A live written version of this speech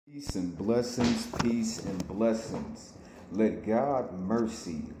Peace and blessings, peace and blessings. Let God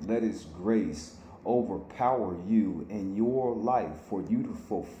mercy, let his grace overpower you in your life for you to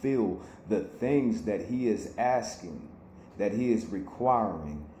fulfill the things that he is asking, that he is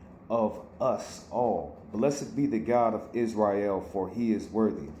requiring of us all. Blessed be the God of Israel, for he is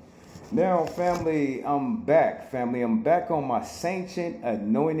worthy. Now, family, I'm back. Family, I'm back on my sanctioned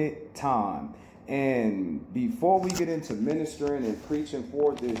anointed time. And before we get into ministering and preaching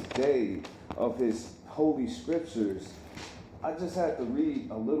for this day of his holy scriptures, I just had to read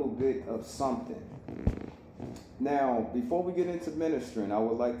a little bit of something. Now, before we get into ministering, I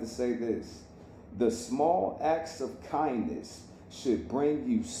would like to say this. The small acts of kindness should bring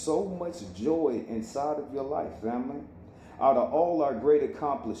you so much joy inside of your life, family. Out of all our great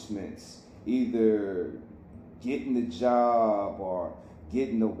accomplishments, either getting the job or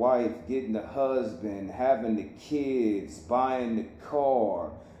getting the wife, getting the husband, having the kids, buying the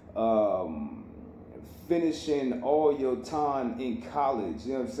car, finishing all your time in college,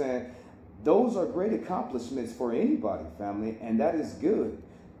 you know what I'm saying? Those are great accomplishments for anybody, family, and that is good.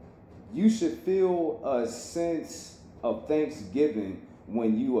 You should feel a sense of thanksgiving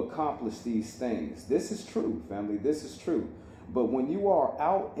when you accomplish these things. This is true, family, this is true. But when you are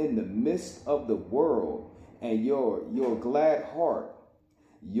out in the midst of the world and your glad heart,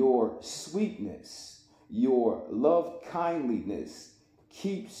 your sweetness, your love kindliness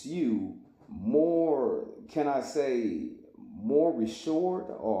keeps you more, can I say, more reassured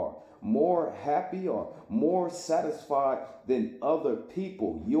or more happy or more satisfied than other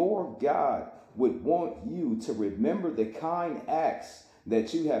people. Your God would want you to remember the kind acts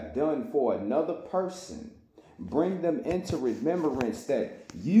that you have done for another person. Bring them into remembrance that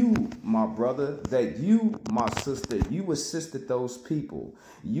you, my brother, that you, my sister, you assisted those people.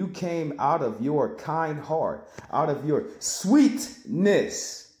 You came out of your kind heart, out of your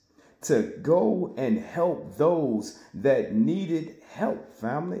sweetness to go and help those that needed help,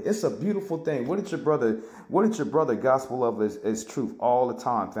 family. It's a beautiful thing. What did your brother gospel of is truth all the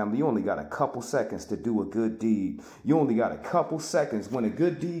time, family? You only got a couple seconds to do a good deed. You only got a couple seconds when a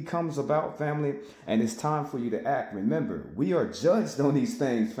good deed comes about, family, and it's time for you to act. Remember, we are judged on these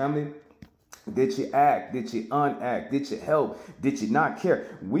things, family. Did you act? Did you unact? Did you help? Did you not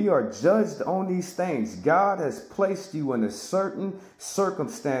care? We are judged on these things. God has placed you in a certain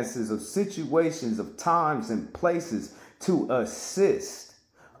circumstances of situations of times and places to assist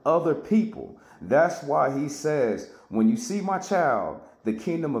other people. That's why he says, when you see my child, the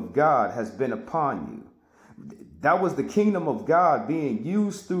kingdom of God has been upon you. That was the kingdom of God being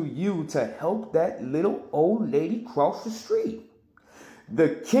used through you to help that little old lady cross the street. The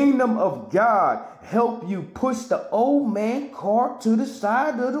kingdom of God helped you push the old man car to the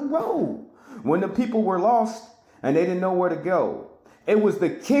side of the road when the people were lost and they didn't know where to go. It was the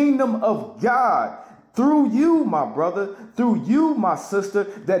kingdom of God through you, my brother, through you, my sister,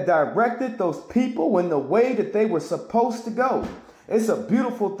 that directed those people in the way that they were supposed to go. It's a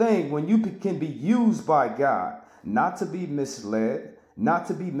beautiful thing when you can be used by God, not to be misled, not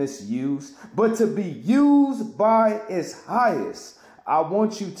to be misused, but to be used by His highest. I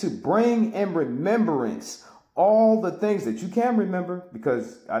want you to bring in remembrance all the things that you can remember,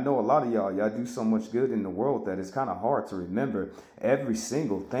 because I know a lot of y'all do so much good in the world that it's kind of hard to remember every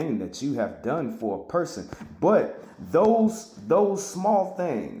single thing that you have done for a person. But those small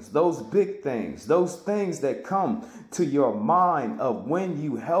things, those big things, those things that come to your mind of when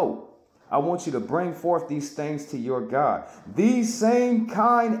you help, I want you to bring forth these things to your God. These same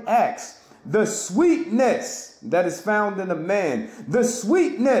kind acts, the sweetness that is found in a man, the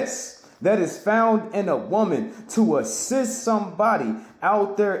sweetness that is found in a woman to assist somebody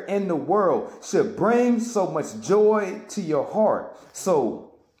out there in the world should bring so much joy to your heart.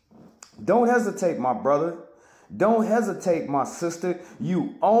 So don't hesitate, my brother. Don't hesitate, my sister.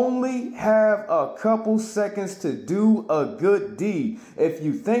 You only have a couple seconds to do a good deed. If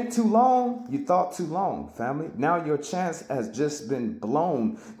you think too long, you thought too long, family. Now your chance has just been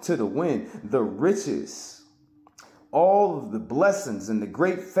blown to the wind. The riches, all of the blessings and the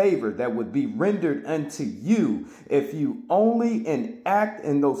great favor that would be rendered unto you if you only enact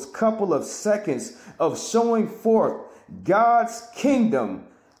in those couple of seconds of showing forth God's kingdom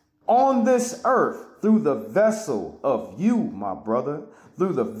on this earth through the vessel of you, my brother,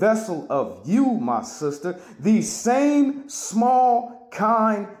 through the vessel of you, my sister. These same small,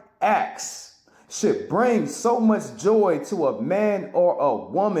 kind acts should bring so much joy to a man or a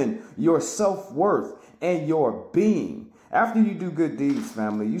woman, your self-worth and your being. After you do good deeds,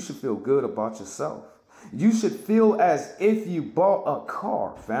 family, you should feel good about yourself. You should feel as if you bought a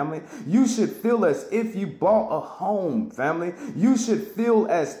car, family. You should feel as if you bought a home, family. You should feel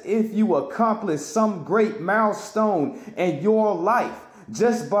as if you accomplished some great milestone in your life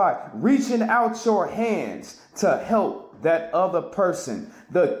just by reaching out your hands to help that other person.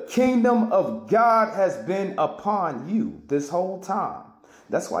 The kingdom of God has been upon you this whole time.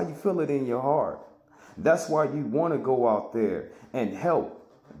 That's why you feel it in your heart. That's why you want to go out there and help.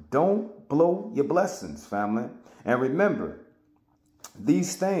 Don't blow your blessings, family. And remember,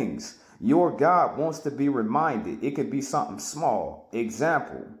 these things, your God wants to be reminded. It could be something small.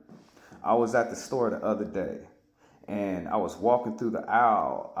 Example, I was at the store the other day and I was walking through the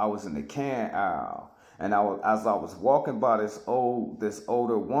aisle. I was in the can aisle. And as I was walking by this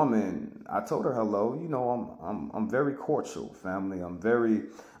older woman, I told her hello. You know, I'm very cordial, family. I'm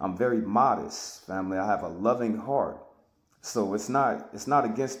very modest, family. I have a loving heart. So it's not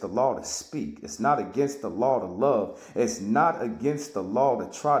against the law to speak. It's not against the law to love. It's not against the law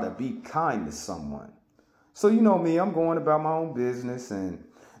to try to be kind to someone. So you know me, I'm going about my own business, and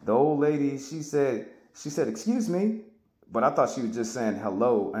the old lady, she said, "Excuse me." But I thought she was just saying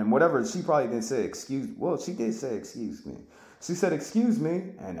hello, and whatever, she probably didn't say excuse. Well, she did say excuse me. She said excuse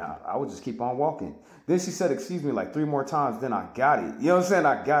me, and I would just keep on walking. Then she said excuse me like 3 more times, then I got it. You know what I'm saying?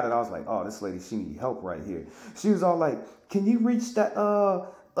 I got it. I was like, oh, this lady, she need help right here. She was all like, can you reach that,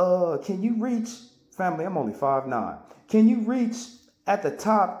 can you reach, family, I'm only 5'9". Can you reach at the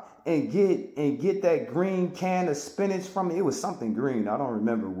top and get that green can of spinach from me? It was something green. I don't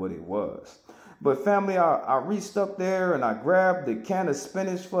remember what it was. But family, I reached up there and I grabbed the can of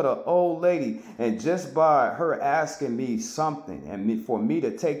spinach for the old lady. And just by her asking me something and for me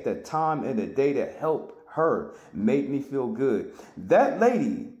to take the time in the day to help her made me feel good. That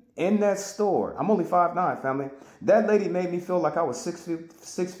lady in that store, I'm only 5'9", family. That lady made me feel like I was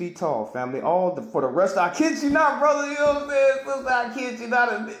 6 feet tall, family. For the rest, I kid you not, brother. You know what I'm saying? Sister, I kid you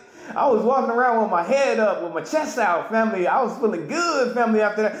not. I was walking around with my head up, with my chest out, family. I was feeling good, family,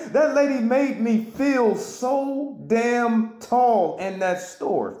 after that. That lady made me feel so damn tall in that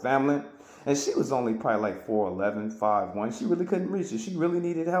store, family. And she was only probably like 4'11", 5'1". She really couldn't reach it. She really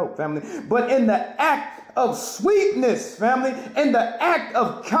needed help, family. But in the act of sweetness, family, in the act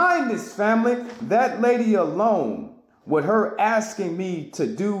of kindness, family, that lady alone, with her asking me to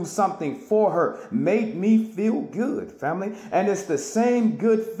do something for her, made me feel good, family. And it's the same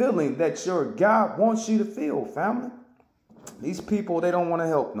good feeling that your God wants you to feel, family. These people, they don't want to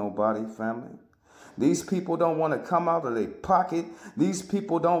help nobody, family. These people don't want to come out of their pocket. These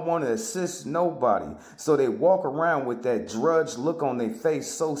people don't want to assist nobody. So they walk around with that drudge look on their face,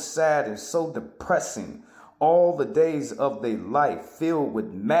 so sad and so depressing. All the days of their life filled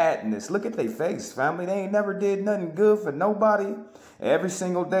with madness. Look at their face, family. They ain't never did nothing good for nobody. Every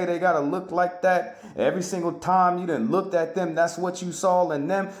single day they got to look like that. Every single time you done looked at them, that's what you saw in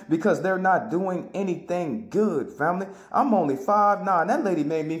them, because they're not doing anything good, family. I'm only 5'9". That lady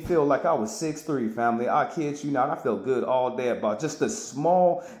made me feel like I was 6'3", family. I kid you not. I felt good all day about just a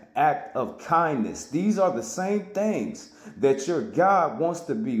small act of kindness. These are the same things that your God wants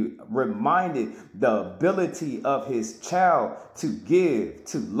to be reminded, the ability of his child to give,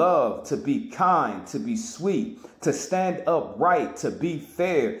 to love, to be kind, to be sweet, to stand upright, to be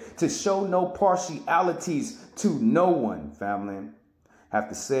fair, to show no partialities to no one, family. Have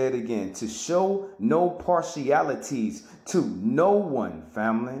to say it again, to show no partialities to no one,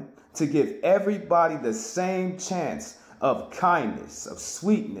 family, to give everybody the same chance of kindness, of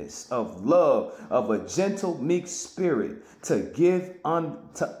sweetness, of love, of a gentle, meek spirit to give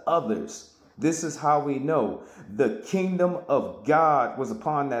unto others. This is how we know the kingdom of God was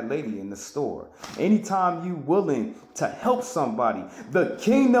upon that lady in the store. Anytime you willing to help somebody, the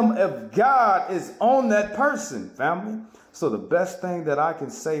kingdom of God is on that person, family. So the best thing that I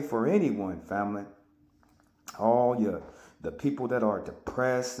can say for anyone, family, the people that are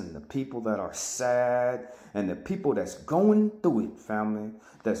depressed and the people that are sad and the people that's going through it, family,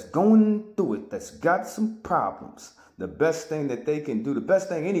 that's going through it, that's got some problems. The best thing that they can do, the best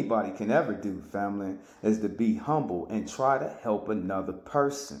thing anybody can ever do, family, is to be humble and try to help another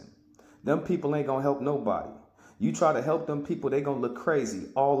person. Them people ain't gonna help nobody. You try to help them people, they gonna look crazy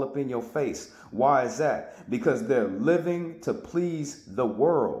all up in your face. Why is that? Because they're living to please the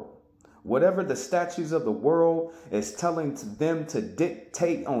world. Whatever the statutes of the world is telling them to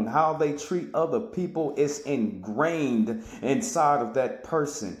dictate on how they treat other people is ingrained inside of that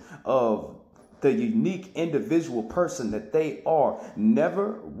person, of the unique individual person that they are,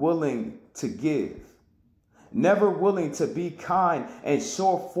 never willing to give, never willing to be kind and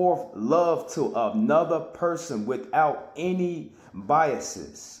show forth love to another person without any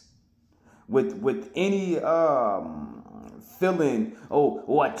biases, with any feeling,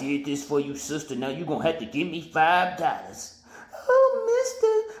 oh, I did this for you, sister. Now you're gonna have to give me $5. Oh,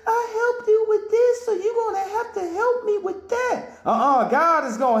 mister, I helped you with this, so you're going to have to help me with that. God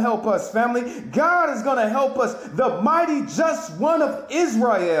is going to help us, family. God is going to help us. The mighty just one of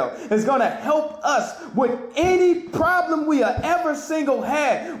Israel is going to help us with any problem we have ever single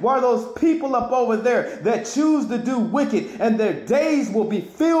had. While those people up over there that choose to do wicked, and their days will be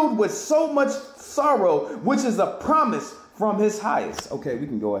filled with so much sorrow, which is a promise from his highest. Okay, we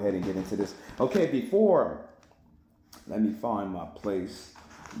can go ahead and get into this. Okay, let me find my place.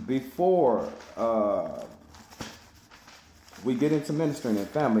 Before we get into ministering and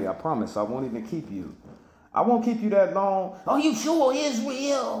family, I promise I won't even keep you. I won't keep you that long. Oh, you sure,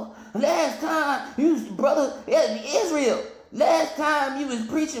 Israel? Last time Israel. Last time you was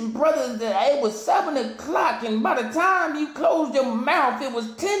preaching, brothers, that it was 7 o'clock, and by the time you closed your mouth, it was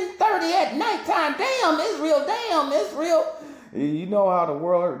 10:30 at nighttime. Damn, Israel. You know how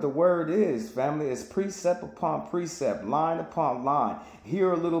the word is, family. It's precept upon precept, line upon line.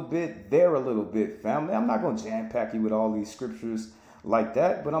 Here a little bit, there a little bit, family. I'm not going to jam pack you with all these scriptures like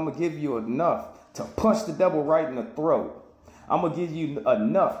that, but I'm going to give you enough to punch the devil right in the throat. I'm going to give you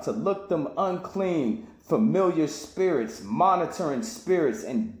enough to look them unclean, familiar spirits, monitoring spirits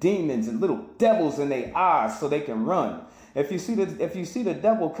and demons and little devils in their eyes so they can run. If you see the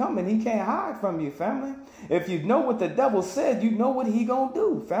devil coming, he can't hide from you, family. If you know what the devil said, you know what he gonna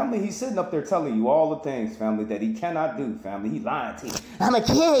do, family. He's sitting up there telling you all the things, family, that he cannot do, family. He lying to you. I'ma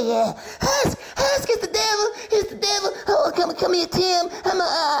kill you. Husk, it's the devil. It's the devil. Oh, come here, Tim.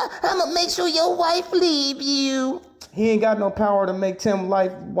 I'ma make sure your wife leave you. He ain't got no power to make Tim's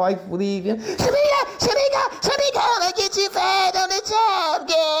wife leave you. Shamika, I'ma get you fired on the job,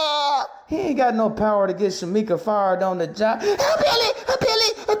 girl. He ain't got no power to get Shamika fired on the job. Billy,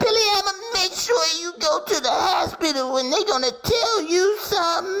 I'ma make sure you go to the hospital when they gonna tell you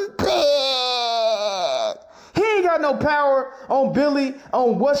something bad. He ain't got no power on Billy,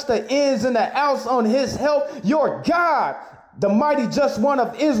 on what's the ins and the outs on his health. Your God, the mighty just one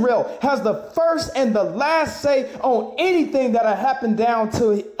of Israel, has the first and the last say on anything that happened down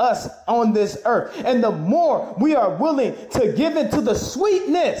to us on this earth. And the more we are willing to give into the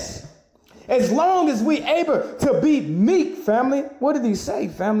sweetness, as long as we able to be meek, family. What did he say,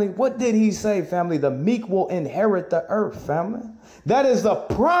 family? What did he say, family? The meek will inherit the earth, family. That is a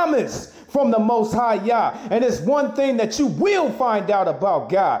promise from the Most High Yah. And it's one thing that you will find out about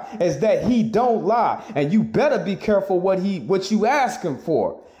God, is that he don't lie. And you better be careful what you ask him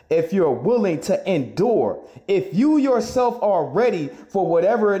for. If you're willing to endure, if you yourself are ready for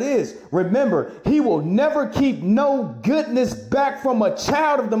whatever it is, remember, he will never keep no goodness back from a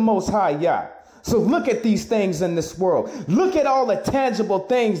child of the Most High Yah. So look at these things in this world. Look at all the tangible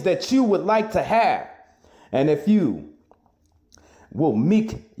things that you would like to have. And if you will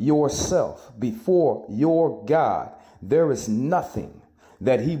meek yourself before your God, there is nothing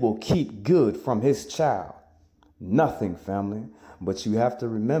that he will keep good from his child. Nothing, family. But you have to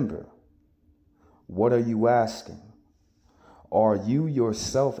remember, what are you asking? Are you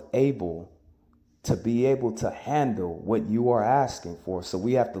yourself able to handle what you are asking for? So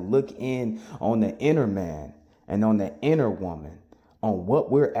we have to look in on the inner man and on the inner woman on what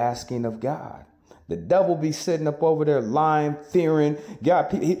we're asking of God. The devil be sitting up over there lying, fearing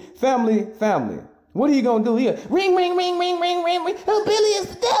God. Family. What are you going to do here? Ring. Oh, Billy,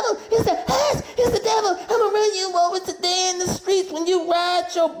 it's the devil. It's the devil. I'm going to run you over today in the streets when you ride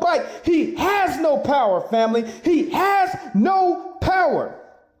your bike. He has no power, family. He has no power.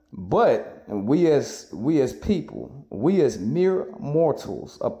 But we as people, we as mere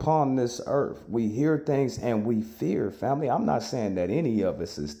mortals upon this earth, we hear things and we fear, family. I'm not saying that any of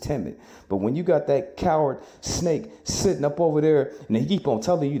us is timid, but when you got that coward snake sitting up over there and he keep on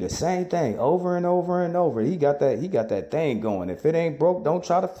telling you the same thing over and over and over, he got that thing going. If it ain't broke, don't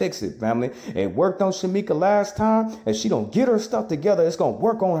try to fix it, family. It worked on Shamika last time. If she don't get her stuff together, it's gonna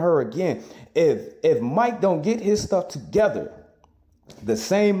work on her again. If Mike don't get his stuff together, the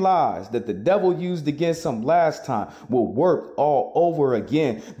same lies that the devil used against him last time will work all over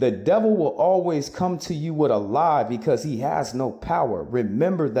again. The devil will always come to you with a lie because he has no power.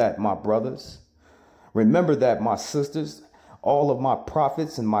 Remember that, my brothers. Remember that, my sisters. All of my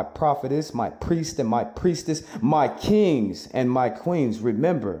prophets and my prophetess, my priest and my priestess, my kings and my queens.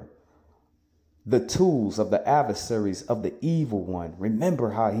 Remember the tools of the adversaries of the evil one.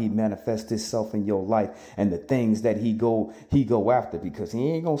 Remember how he manifests himself in your life and the things that he go after, because he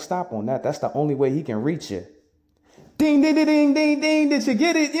ain't gonna stop on that. That's the only way he can reach you. Ding, ding, ding, ding, ding, ding. Did you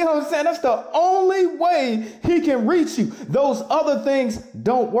get it? You know what I'm saying? That's the only way he can reach you. Those other things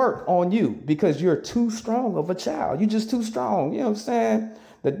don't work on you because you're too strong of a child. You're just too strong. You know what I'm saying?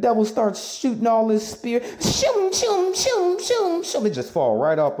 The devil starts shooting all this spear. Shoom, shoom, shoom, shoom, shoom. It just fall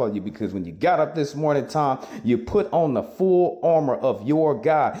right off of you because when you got up this morning time, you put on the full armor of your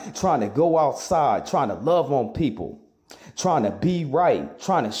God, trying to go outside, trying to love on people, trying to be right,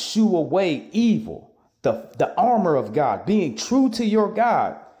 trying to shoo away evil. The armor of God, being true to your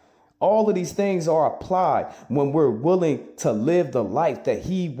God. All of these things are applied when we're willing to live the life that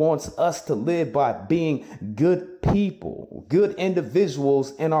he wants us to live by being good people, good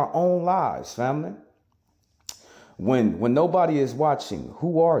individuals in our own lives, family. When nobody is watching,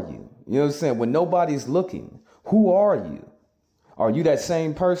 who are you? You know what I'm saying? When nobody's looking, who are you? Are you that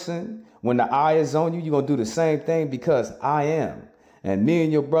same person? When the eye is on you, you're going to do the same thing because I am. And me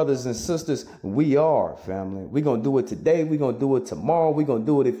and your brothers and sisters, we are, family. We're going to do it today. We're going to do it tomorrow. We're going to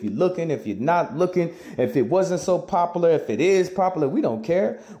do it if you're looking, if you're not looking, if it wasn't so popular, if it is popular. We don't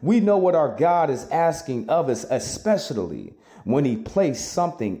care. We know what our God is asking of us, especially when he placed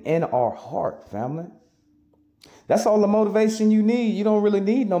something in our heart, family. That's all the motivation you need. You don't really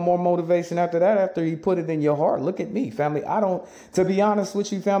need no more motivation after that, after he put it in your heart. Look at me, family. To be honest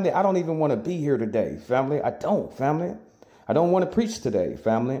with you, family, I don't even want to be here today, family. I don't, family. I don't want to preach today,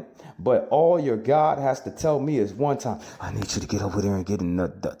 family, but all your God has to tell me is one time, I need you to get over there and get in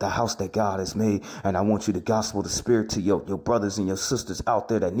the house that God has made. And I want you to gospel the spirit to your brothers and your sisters out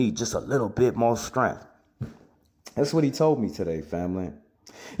there that need just a little bit more strength. That's what he told me today, family.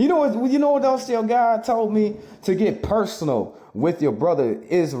 You know what else your God told me? To get personal with your brother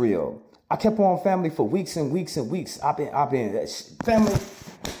Israel. I kept on, family, for weeks and weeks and weeks. I've been family.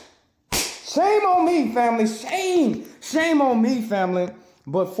 Shame on me, family. Shame on me, family.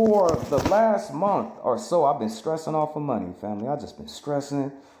 But for the last month or so, I've been stressing off of money, family. I've just been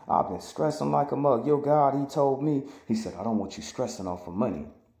stressing. I've been stressing like a mug. Yo, God, he told me, he said, I don't want you stressing off of money.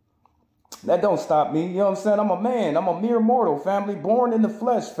 That don't stop me. You know what I'm saying? I'm a man. I'm a mere mortal, family. Born in the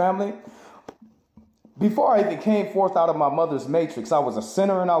flesh, family. Before I even came forth out of my mother's matrix, I was a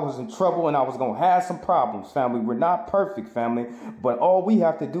sinner and I was in trouble and I was going to have some problems, family. We're not perfect, family, but all we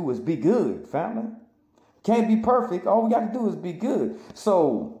have to do is be good, family. Can't be perfect. All we got to do is be good.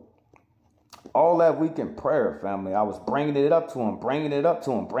 So all that week in prayer, family, I was bringing it up to him,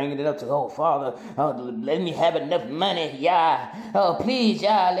 oh, Father, let me have enough money, yeah. Oh, please,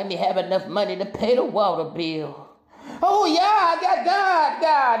 yeah, let me have enough money to pay the water bill. Oh, yeah, I got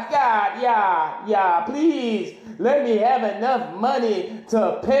God, yeah, please let me have enough money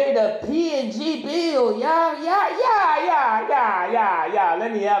to pay the P&G bill, yeah,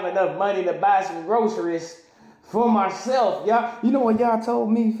 let me have enough money to buy some groceries for myself, yeah. You know what y'all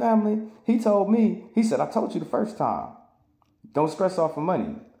told me, family? He said, I told you the first time, don't stress off of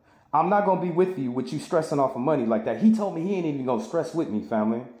money. I'm not going to be with you stressing off of money like that. He told me he ain't even going to stress with me,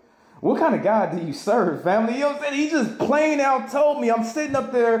 family. What kind of God do you serve, family? You know what I'm saying? He just plain out told me. I'm sitting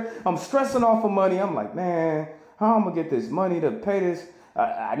up there. I'm stressing off of money. I'm like, man, how am I going to get this money to pay this?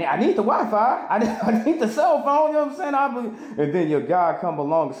 I need the Wi-Fi. I need the cell phone. You know what I'm saying? And then your God come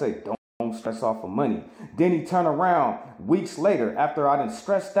along and say, don't stress off of money. Then he turn around weeks later after I done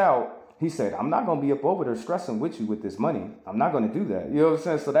stressed out. He said, I'm not going to be up over there stressing with you with this money. I'm not going to do that. You know what I'm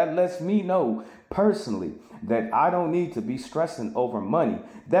saying? So that lets me know personally that I don't need to be stressing over money.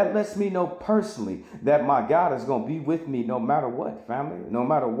 That lets me know personally that my God is going to be with me no matter what, family. No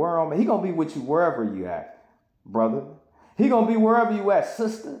matter where I'm at. He going to be with you wherever you at, brother. He going to be wherever you at,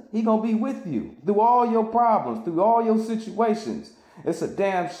 sister. He going to be with you through all your problems, through all your situations. It's a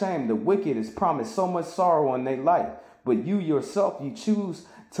damn shame the wicked is promised so much sorrow in their life. But you yourself, you choose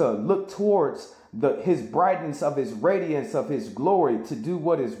to look towards his brightness of his radiance of his glory to do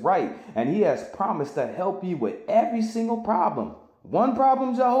what is right. And he has promised to help you with every single problem. One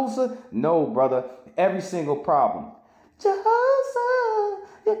problem, Jehoshaphat? No, brother. Every single problem. Jehoshaphat,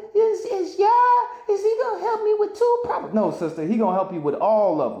 is he going to help me with two problems? No, sister. He going to help you with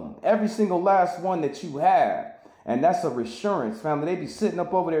all of them. Every single last one that you have. And that's a reassurance, family. They be sitting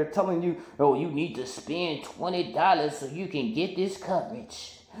up over there telling you, oh, you need to spend $20 so you can get this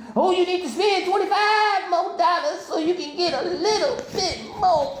coverage. Oh, you need to spend $25 more so you can get a little bit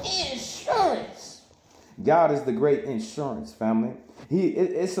more insurance. God is the great insurance, family.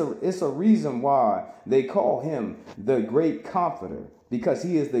 It's a reason why they call him the great comforter, because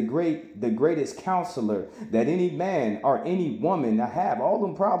he is the greatest counselor that any man or any woman have. All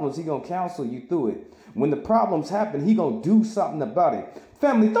them problems, he gonna counsel you through it. When the problems happen, he gonna do something about it.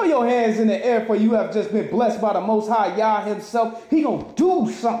 Family, throw your hands in the air for you have just been blessed by the Most High Yah himself. He gonna do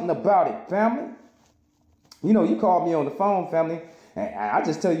something about it, family. You know, you called me on the phone, family, and I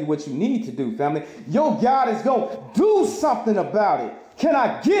just tell you what you need to do, family. Your God is going to do something about it. Can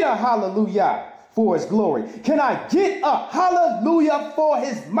I get a hallelujah for his glory? Can I get a hallelujah for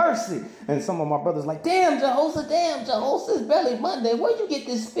his mercy? And some of my brothers like, damn, Jehoshaphat, it's barely Monday. Where'd you get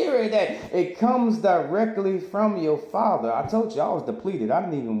this spirit at? It comes directly from your father. I told you I was depleted. I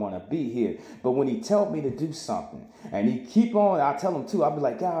didn't even want to be here. But when he told me to do something, and he keep on, I tell him too, I'll be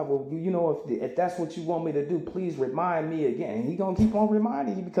like, God, well, you know, if that's what you want me to do, please remind me again. And he going to keep on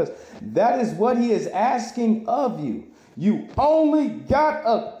reminding you, because that is what he is asking of you. You only got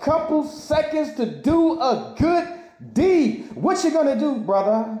a couple seconds to do a good deed. What you gonna do,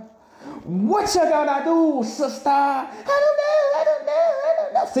 brother? What you gonna do, sister? I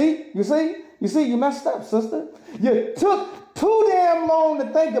don't know. See, you messed up, sister. You took too damn long to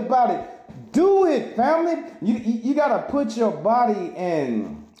think about it. Do it, family. You gotta put your body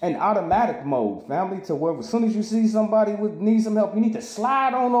in an automatic mode, family, to where as soon as you see somebody needs some help, you need to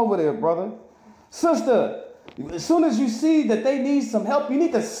slide on over there, brother. Sister, as soon as you see that they need some help, you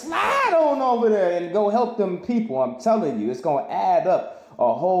need to slide on over there and go help them people. I'm telling you, it's going to add up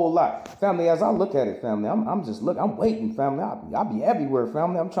a whole lot. Family, as I look at it, family, I'm waiting, family. I'll be everywhere,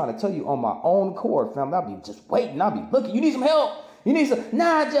 family. I'm trying to tell you on my own accord, family. I'll be just waiting. I'll be looking. You need some help? You need some?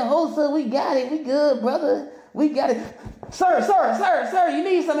 Nah, Jehoshaphat, we got it. We good, brother. We got it. Sir, you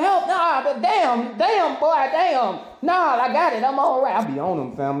need some help? Nah, but damn, boy, damn. Nah, I got it. I'm all right. I be on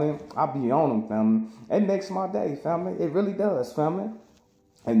them, family. It makes my day, family. It really does, family.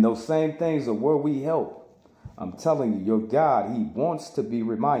 And those same things are where we help. I'm telling you, your God, he wants to be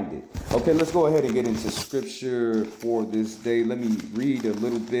reminded. Okay, let's go ahead and get into scripture for this day. Let me read a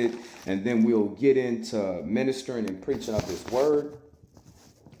little bit, and then we'll get into ministering and preaching of this word.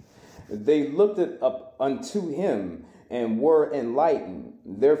 They looked up unto him and were enlightened.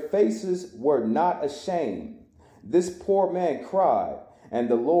 Their faces were not ashamed. This poor man cried, and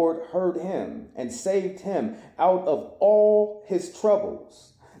the Lord heard him and saved him out of all his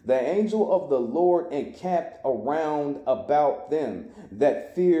troubles. The angel of the Lord encamped around about them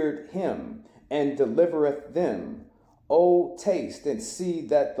that feared him, and delivereth them. O taste and see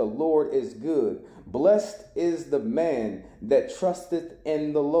that the Lord is good. Blessed is the man that trusteth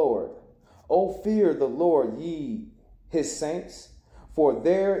in the Lord. O fear the Lord, ye his saints, for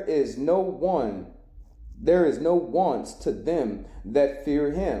there is no want to them that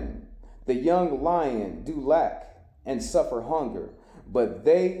fear him. The young lion do lack and suffer hunger, but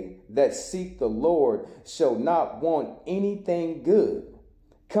they that seek the Lord shall not want anything good.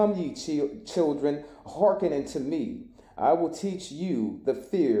 Come ye children, hearken unto me. I will teach you the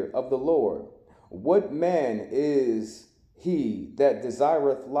fear of the Lord. What man is he that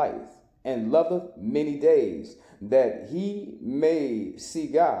desireth life, and loveth many days, that he may see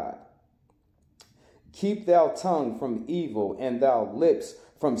God? Keep thou tongue from evil, and thou lips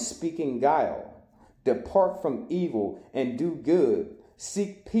from speaking guile. Depart from evil, and do good.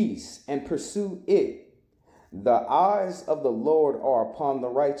 Seek peace, and pursue it. The eyes of the Lord are upon the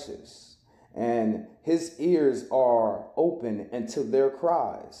righteous, and his ears are open unto their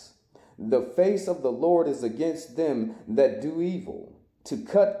cries. The face of the Lord is against them that do evil, to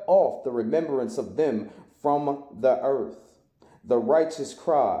cut off the remembrance of them from the earth. The righteous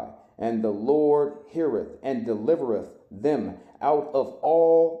cry, and the Lord heareth and delivereth them out of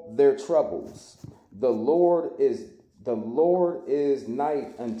all their troubles. The Lord is nigh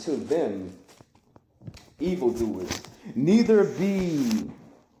unto them evildoers. Neither be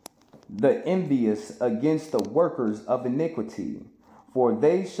the envious against the workers of iniquity, for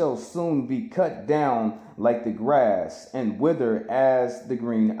they shall soon be cut down like the grass, and wither as the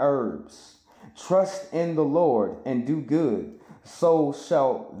green herbs. Trust in the Lord, and do good, so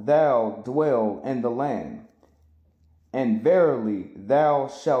shalt thou dwell in the land, and verily thou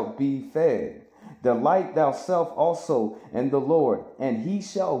shalt be fed. Delight thyself also in the Lord, and he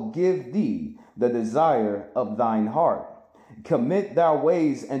shall give thee the desire of thine heart. Commit thy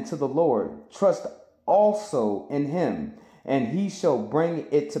ways unto the Lord. Trust also in him, and he shall bring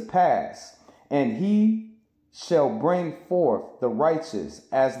it to pass. And he shall bring forth the righteous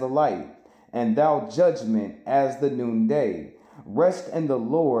as the light, and thou judgment as the noonday. Rest in the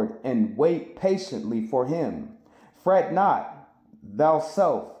Lord, and wait patiently for him. Fret not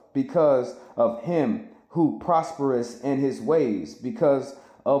thyself because of him who prospereth in his ways, because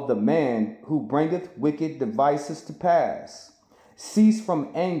of the man who bringeth wicked devices to pass. Cease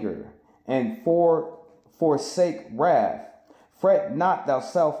from anger, and forsake wrath. Fret not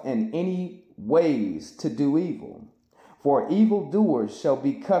thyself in any ways to do evil, for evildoers shall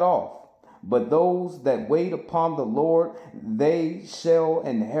be cut off. But those that wait upon the Lord, they shall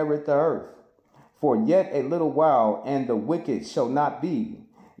inherit the earth. For yet a little while, and the wicked shall not be.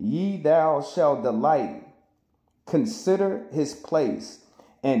 Ye thou shalt delight. Consider his place,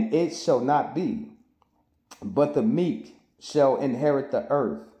 and it shall not be. But the meek shall inherit the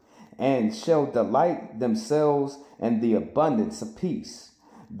earth, and shall delight themselves in the abundance of peace.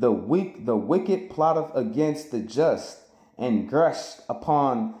 The wicked plotteth against the just, and grasp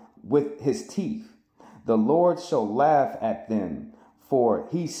upon with his teeth. The Lord shall laugh at them, for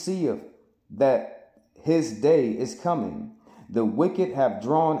he seeth that his day is coming. The wicked have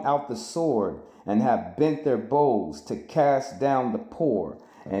drawn out the sword, and have bent their bows to cast down the poor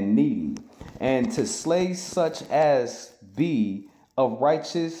and needy, and to slay such as be of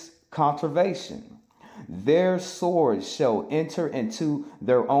righteous conservation. Their swords shall enter into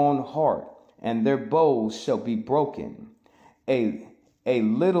their own heart, and their bows shall be broken. A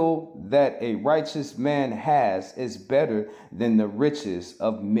little that a righteous man has is better than the riches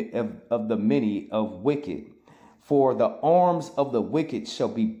of the many of wicked. For the arms of the wicked shall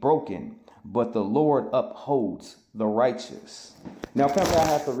be broken, but the Lord upholds the righteous. Now, family, I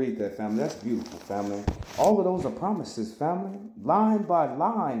have to read that, family. That's beautiful, family. All of those are promises, family. Line by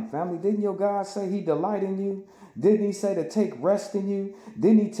line, family. Didn't your God say he delight in you? Didn't he say to take rest in you?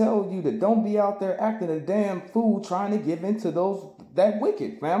 Didn't he tell you that don't be out there acting a damn fool trying to give into that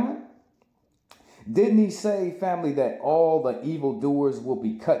wicked, family? Didn't he say, family, that all the evildoers will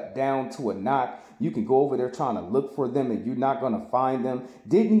be cut down to a knot? You can go over there trying to look for them and you're not going to find them.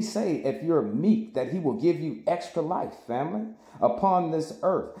 Didn't he say if you're meek that he will give you extra life, family, upon this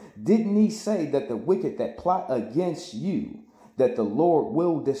earth? Didn't he say that the wicked that plot against you, that the Lord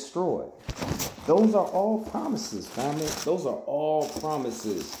will destroy? Those are all promises, family. Those are all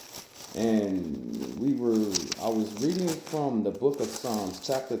promises. And I was reading from the book of Psalms,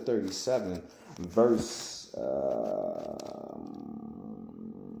 chapter 37, verse,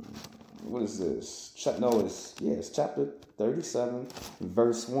 what is this? It's chapter 37,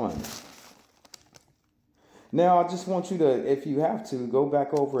 verse 1. Now, I just want you to, if you have to, go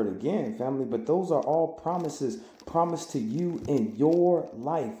back over it again, family. But those are all promises promised to you in your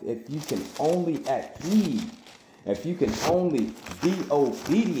life. If you can only act heed, if you can only be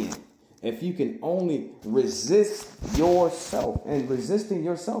obedient, if you can only resist yourself. And resisting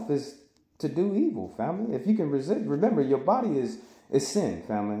yourself is to do evil, family. If you can resist, remember, your body is sin,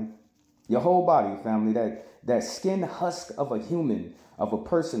 family. Your whole body, family, that skin husk of a human, of a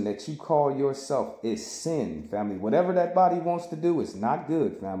person that you call yourself is sin, family. Whatever that body wants to do is not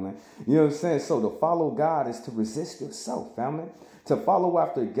good, family. You know what I'm saying? So to follow God is to resist yourself, family. To follow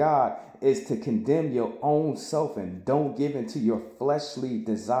after God is to condemn your own self and don't give into your fleshly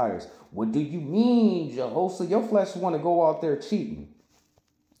desires. What do you mean, Jehoshaphat? Your flesh want to go out there cheating.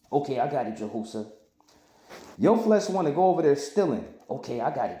 Okay, I got it, Jehoshaphat. Your flesh want to go over there stealing. Okay, I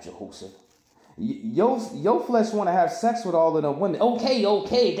got it, Jehoshaphat. Your flesh want to have sex with all of them women.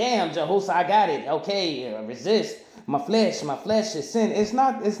 Okay, damn, Jehoshaphat, I got it. Okay, resist. My flesh is sin. It's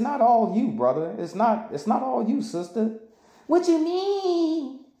not all you, brother. It's not all you, sister. What you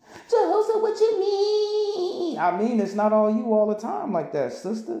mean? Jehoshaphat, what you mean? I mean, it's not all you all the time like that,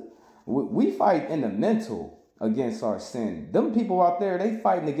 sister. We fight in the mental against our sin. Them people out there, they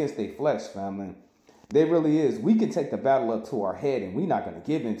fighting against their flesh, family. They really is. We can take the battle up to our head and we're not going to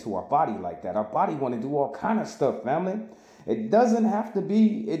give into our body like that. Our body want to do all kind of stuff, family. It doesn't have to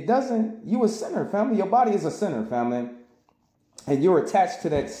be, you a sinner, family. Your body is a sinner, family. And you're attached to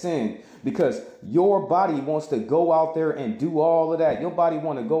that sin because your body wants to go out there and do all of that. Your body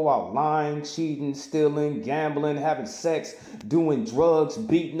want to go out lying, cheating, stealing, gambling, having sex, doing drugs,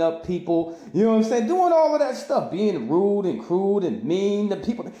 beating up people. You know what I'm saying? Doing all of that stuff, being rude and crude and mean to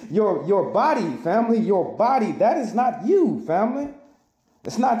people. Your body, family, your body, that is not you, family.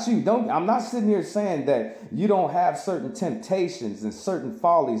 It's not you. I'm not sitting here saying that you don't have certain temptations and certain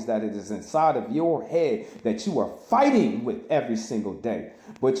follies that it is inside of your head that you are fighting with every single day.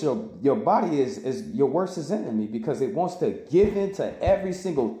 But your body is your worst enemy because it wants to give into every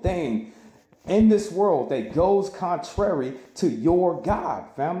single thing in this world that goes contrary to your God,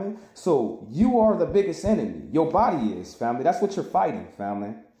 family. So you are the biggest enemy. Your body is, family. That's what you're fighting,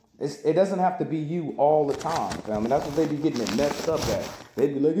 family. It doesn't have to be you all the time, family. That's what they be getting it messed up at. They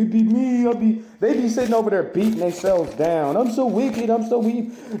be like, it be me. They be sitting over there beating themselves down. I'm so wicked. I'm so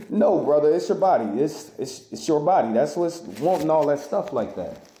weak. No, brother, it's your body. It's your body. That's what's wanting all that stuff like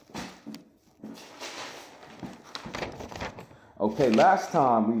that. Okay, last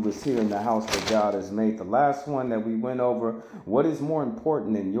time we was here in the house that God has made, the last one that we went over, what is more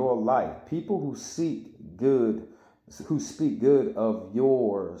important in your life? People who speak good of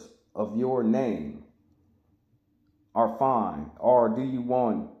your name are fine, or do you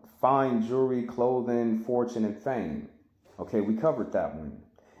want fine jewelry, clothing, fortune, and fame. Okay, we covered that one.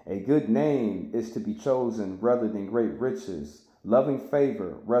 A good name is to be chosen rather than great riches. Loving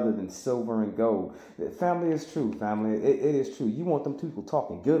favor rather than silver and gold. Family is true, family. It is true. You want them people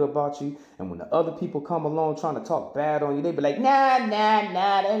talking good about you, and when the other people come along trying to talk bad on you, they be like, nah,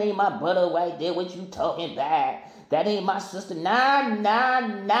 that ain't my brother right there. What you talking bad? That ain't my sister. Nah.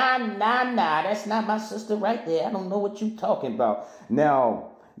 That's not my sister right there. I don't know what you talking about.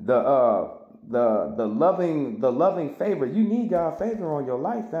 Now, the loving favor, you need God's favor on your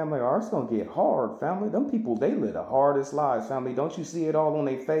life, family, or it's gonna get hard, family. Them people, they live the hardest lives, family. Don't you see it all on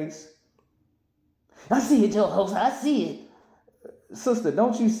their face? I see it, Joe Host. I see it. Sister,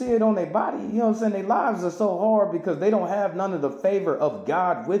 don't you see it on their body? You know what I'm saying? Their lives are so hard because they don't have none of the favor of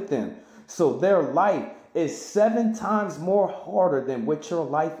God with them. So their life is 7 times more harder than what your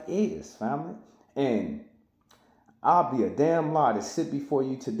life is, family. And I'll be a damn lie to sit before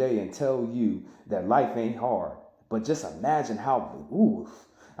you today and tell you that life ain't hard. But just imagine how,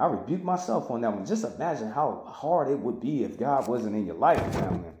 I rebuke myself on that one. Just imagine how hard it would be if God wasn't in your life,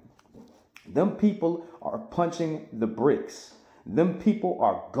 family. Them people are punching the bricks. Them people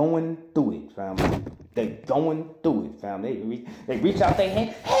are going through it, family. They going through it, family. They reach out their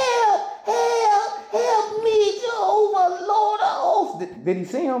hand. Help me, Jehovah, Lord of hosts. Did he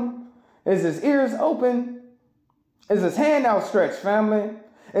see him? Is his ears open? Is his hand outstretched, family?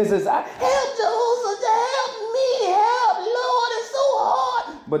 Is his help, Jehovah, help me, help, Lord, it's so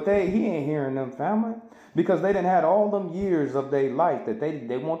hard. But he ain't hearing them, family, because they done had all them years of their life that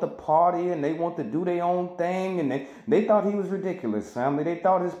they want to party and they want to do their own thing, and they thought he was ridiculous, family. They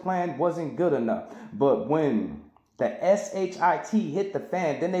thought his plan wasn't good enough. But when the SHIT hit the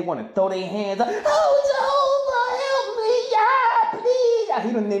fan, then they want to throw their hands up. Oh, Jehovah, help me, yeah, please.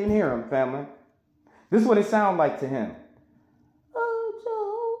 He didn't even hear him, family. This is what it sounded like to him. Oh,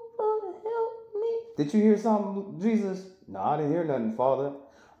 Jehovah, help me. Did you hear something, Jesus? No, I didn't hear nothing, Father.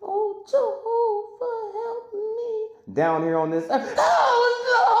 Oh, Jehovah, help me. Down here on this earth. Oh,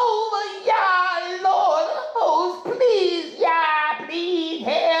 Jehovah, yeah, Lord. Oh, please, yeah, please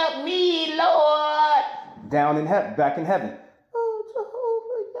help me, Lord. Down in heaven, back in heaven. Oh,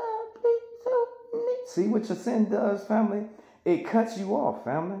 Jehovah, yeah, please help me. See what your sin does, family? It cuts you off,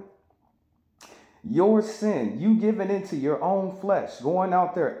 family. Your sin, you giving into your own flesh, going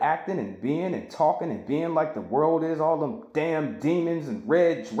out there acting and being and talking and being like the world is, all them damn demons and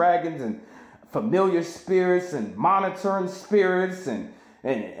red dragons and familiar spirits and monitoring spirits and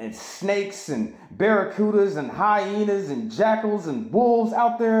snakes and barracudas and hyenas and jackals and wolves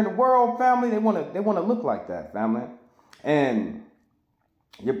out there in the world, family. They want to look like that, family. And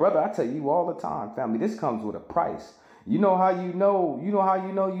your brother, I tell you all the time, family, this comes with a price. You know how you know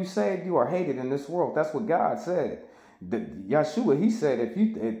you saved? You are hated in this world. That's what God said. Yeshua, he said,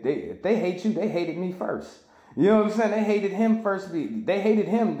 if they hate you, they hated me first. You know what I'm saying? They hated him first. They hated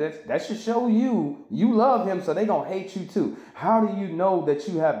him. That should show you love him, so they gonna hate you too. How do you know that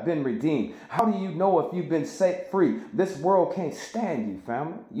you have been redeemed? How do you know if you've been set free? This world can't stand you,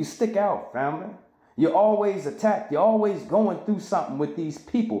 family. You stick out, family. You're always attacked. You're always going through something with these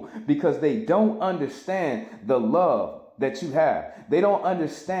people because they don't understand the love that you have. They don't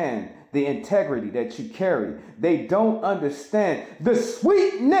understand the integrity that you carry. They don't understand the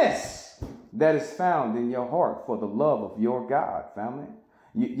sweetness that is found in your heart for the love of your God, family.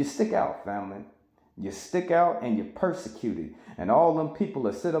 You stick out, family. You stick out and you're persecuted. And all them people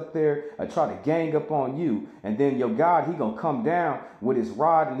that sit up there and try to gang up on you. And then your God, he going to come down with his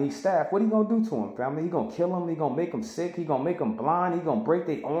rod and his staff. What he going to do to him, family? He going to kill him. He going to make him sick. He going to make him blind. He going to break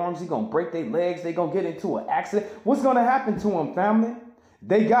their arms. He going to break their legs. They going to get into an accident. What's going to happen to him, family?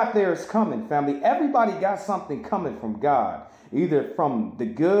 They got theirs coming, family. Everybody got something coming from God. Either from the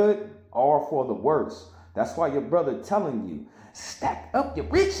good or for the worse. That's why your brother telling you, stack up your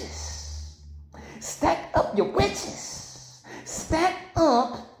riches. Stack up your riches. Stack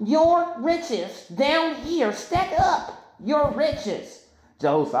up your riches down here. Stack up your riches.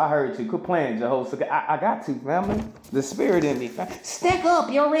 Jehoshaphat, I heard you. Quit playing, Jehoshaphat. I got to, family. The spirit in me. Stack up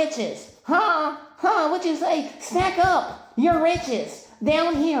your riches. Huh? What you say? Stack up your riches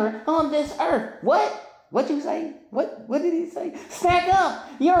down here on this earth. What? What you say? What did he say? Stack up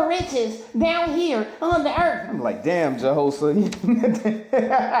your riches down here on the earth. I'm like, damn, Jehoshaphat. You're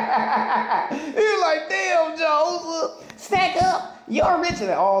like, damn, Jehoshaphat. Stack up your riches.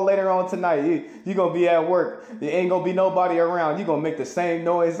 All later on tonight, you're going to be at work. There ain't going to be nobody around. You're going to make the same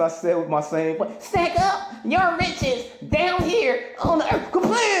noise I said with my same voice. Stack up your riches down here on the earth. Quit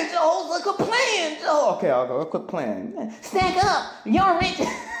playing, Jehoshaphat. Quit playing, Jehoshaphat. Okay, I'll go. Quit playing. Stack up your riches.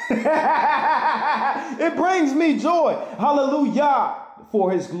 It brings me joy. Hallelujah.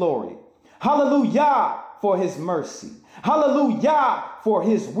 for his glory. Hallelujah for his mercy. Hallelujah for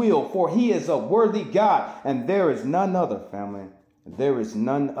his will, for he is a worthy God, and there is none other, family. There is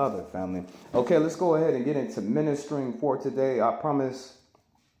none other, family. Okay, let's go ahead and get into ministering for today. I promise.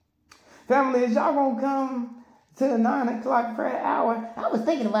 Family, is y'all gonna come to the 9 o'clock prayer hour? I was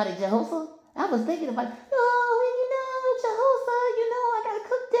thinking about it, Jehoshaphat. I was thinking about, Jehoshaphat, I gotta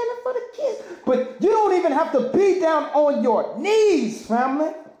cook dinner for the kids. But you don't even have to be down on your knees,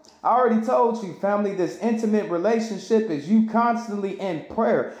 family. I already told you, family, this intimate relationship is you constantly in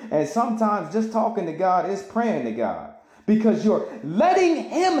prayer. And sometimes just talking to God is praying to God. Because you're letting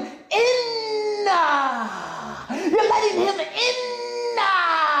him in. You're letting him in.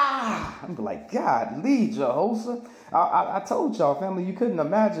 I'm like, God, lead Jehoshaphat. I told y'all, family, you couldn't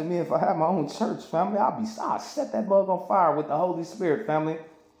imagine me if I had my own church, family. I'd set that bug on fire with the Holy Spirit, family.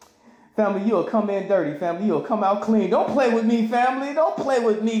 Family, you'll come in dirty, family. You'll come out clean. Don't play with me, family. Don't play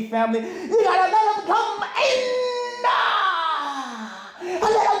with me, family. You gotta let them come in. Let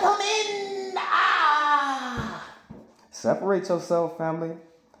them come in. Separate yourself, family.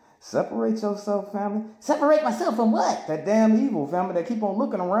 Separate yourself, family. Separate myself from what? That damn evil, family, that keep on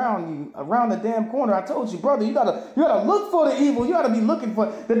looking around you, around the damn corner. I told you, brother, you gotta look for the evil. You gotta be looking for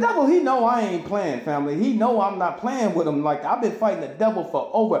the devil. He know I ain't playing, family. He know I'm not playing with him. Like, I've been fighting the devil for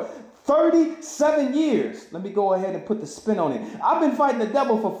over 37 years. Let me go ahead and put the spin on it. I've been fighting the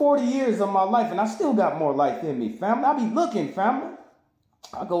devil for 40 years of my life, and I still got more life in me, family. I be looking, family.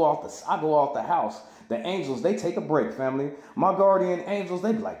 I go off the house. The angels, they take a break, family. My guardian angels,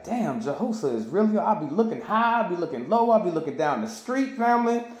 they be like, damn, Jehoshaphat is really, I'll be looking high, I'll be looking low, I'll be looking down the street,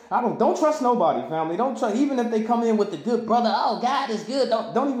 family. Don't trust nobody, family. Don't trust, even if they come in with the good brother, oh, God is good.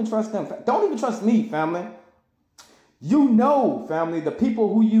 Don't even trust them. Don't even trust me, family. You know, family, the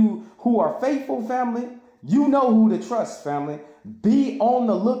people who are faithful, family, you know who to trust, family. Be on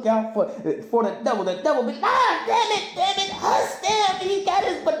the lookout for the devil. The devil be, damn it, hush them. He got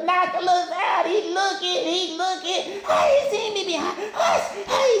his binoculars out. He looking. Hey, he seen me behind. Hush.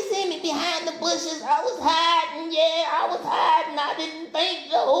 Hey, he seen me behind the bushes. I was hiding. I didn't think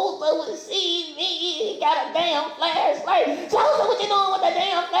Jehoshaphat would see me. He got a damn flashlight. Jehoshaphat, what you doing with that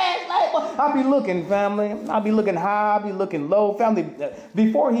damn flashlight? I'll be looking, family. I'll be looking high. I'll be looking low, family.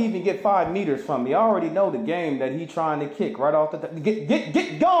 Before he even get 5 meters from me, I already know the game that he trying to kick right off.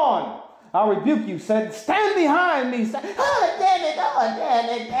 Get gone! I'll rebuke you. Said, stand behind me. Oh, damn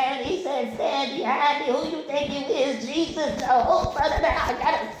it. He said, stand behind me. Who you think you is? Jesus. Oh, brother, I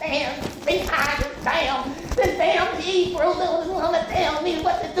gotta stand behind this damn Hebrew that wanna tell me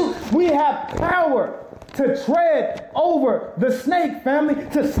what to do. We have power to tread over the snake, family,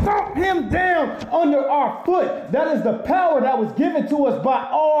 to stomp him down under our foot. That is the power that was given to us by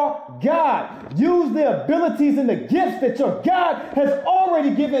our God. Use the abilities and the gifts that your God has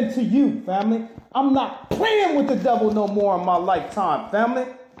already given to you, family. I'm not playing with the devil no more in my lifetime, family.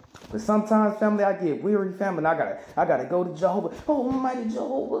 But sometimes, family, I get weary, family, and I gotta go to Jehovah. Oh, mighty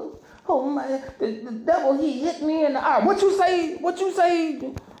Jehovah. Oh, my, the devil, he hit me in the eye. What you say? What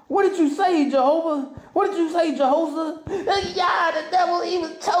did you say, Jehovah? What did you say, Jehoshaphat? Yeah, the devil, he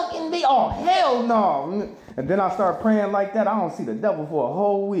was choking me. Oh, hell no. And then I start praying like that. I don't see the devil for a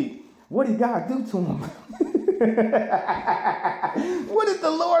whole week. What did God do to him? What did the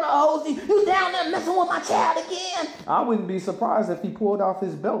Lord of hosts? You down there messing with my child again? I wouldn't be surprised if he pulled off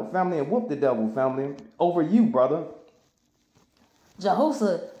his belt, family, and whooped the devil, family, over you, brother.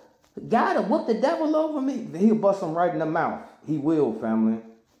 Jehoshaphat, God will whoop the devil over me. He'll bust him right in the mouth. He will, family.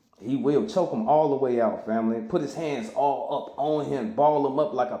 He will choke him all the way out, family. Put his hands all up on him, ball him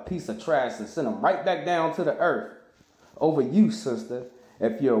up like a piece of trash and send him right back down to the earth. Over you, sister,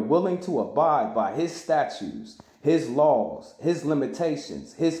 if you're willing to abide by his statutes, his laws, his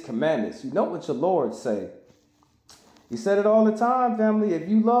limitations, his commandments. You know what your Lord say. He said it all the time, family. If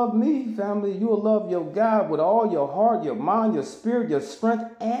you love me, family, you will love your God with all your heart, your mind, your spirit, your strength,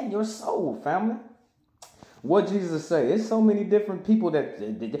 and your soul, family. What Jesus say? There's so many different people that,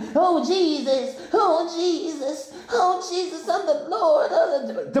 oh Jesus, I'm the Lord.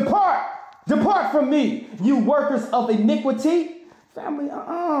 Depart from me, you workers of iniquity. Family,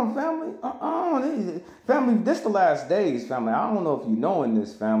 family, this the last days, family. I don't know if you knowing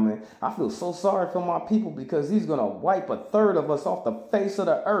this, family. I feel so sorry for my people because he's going to wipe 1/3 of us off the face of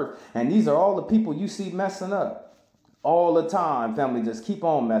the earth. And these are all the people you see messing up all the time, family. Just keep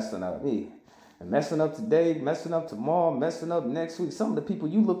on messing up. And messing up today, messing up tomorrow, messing up next week. Some of the people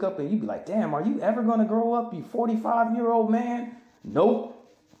you look up and you be like, damn, are you ever going to grow up, you 45-year-old man? Nope.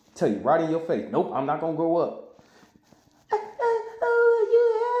 Tell you right in your face. Nope, I'm not going to grow up. You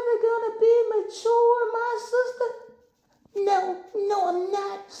ever going to be mature, my sister? No, I'm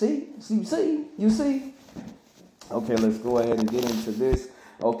not. See? You see? Okay, let's go ahead and get into this.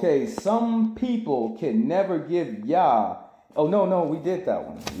 Okay, some people can never give Yah. Oh, no, we did that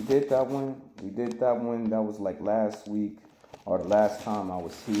one. That was like last week or the last time I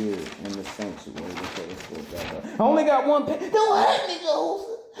was here in the sanctuary. Okay, let's go back up. I only got one page. Don't hurt me,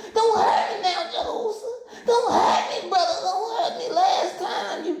 Jehoshaphat. Don't hurt me now, Jehoshaphat. Don't hurt me, brother. Don't hurt me. Last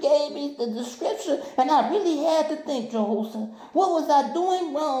time you gave me the scripture, and I really had to think, Jehoshaphat. What was I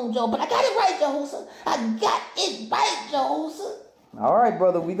doing wrong, Joe? But I got it right, Jehoshaphat. I got it right, Jehoshaphat. All right,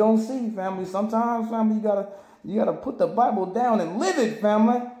 brother, we gonna see, family. Sometimes, family, you gotta put the Bible down and live it,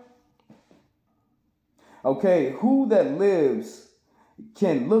 family. Okay, who that lives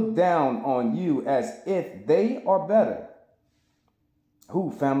can look down on you as if they are better?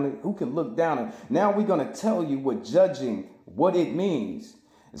 Who, family? Who can look down? And now we're gonna tell you what it means.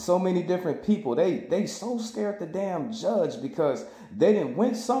 So many different people, they so scared to damn judge because they didn't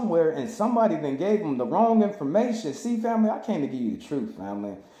went somewhere and somebody then gave them the wrong information. See, family, I came to give you the truth,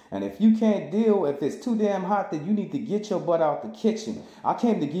 family. And if you can't deal, if it's too damn hot, then you need to get your butt out the kitchen. I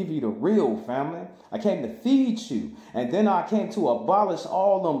came to give you the real, family. I came to feed you. And then I came to abolish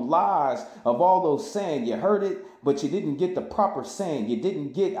all them lies of all those saying. You heard it, but you didn't get the proper saying. You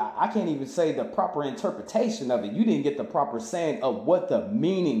didn't get, I can't even say the proper interpretation of it. You didn't get the proper saying of what the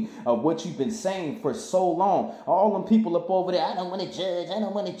meaning of what you've been saying for so long. All them people up over there, I don't want to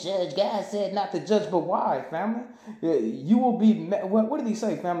judge. God said not to judge, but why, family? You will be, what did he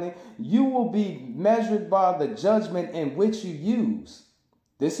say, family? You will be measured by the judgment in which you use.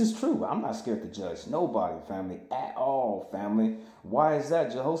 This is true. I'm not scared to judge nobody, family, at all, family. Why is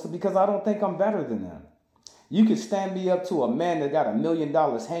that, Jehoshaphat? Because I don't think I'm better than them. You can stand me up to a man that got $1 million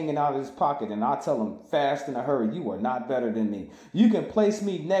hanging out of his pocket and I tell him fast in a hurry, you are not better than me. You can place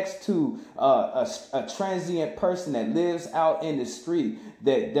me next to a transient person that lives out in the street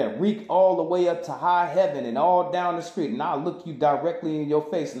that reek all the way up to high heaven and all down the street. And I'll look you directly in your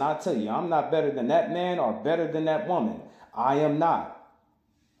face and I'll tell you, I'm not better than that man or better than that woman. I am not.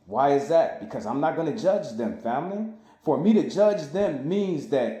 Why is that? Because I'm not going to judge them, family. For me to judge them means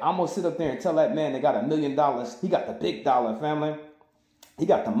that I'm going to sit up there and tell that man that got $1 million, he got the big dollar, family. He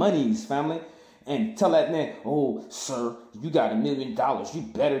got the monies, family. And tell that man, oh, sir, you got $1 million. You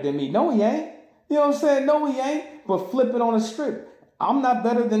better than me. No, he ain't. You know what I'm saying? No, he ain't. But flip it on a strip. I'm not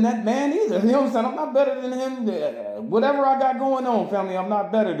better than that man either. You know what I'm saying? I'm not better than him. Whatever I got going on, family, I'm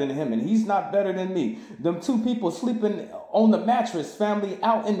not better than him. And he's not better than me. Them two people sleeping on the mattress, family,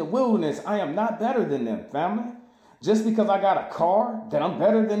 out in the wilderness, I am not better than them, family. Just because I got a car that I'm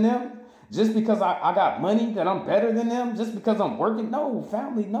better than them? Just because I got money that I'm better than them? Just because I'm working? No,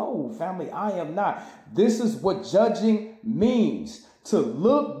 family, I am not. This is what judging means. To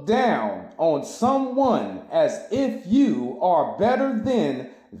look down on someone as if you are better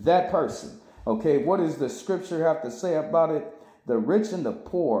than that person. Okay, what does the scripture have to say about it? The rich and the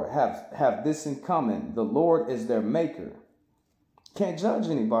poor have this in common. The Lord is their maker. Can't judge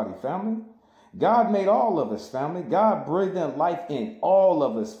anybody, family. God made all of us, family. God breathed in life in all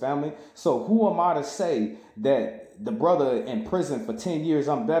of us, family. So who am I to say that the brother in prison for 10 years,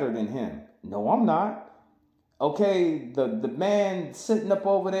 I'm better than him? No, I'm not. Okay, the man sitting up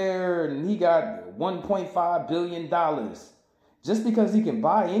over there and he got $1.5 billion. Just because he can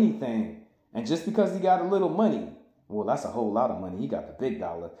buy anything and just because he got a little money. Well, that's a whole lot of money. He got the big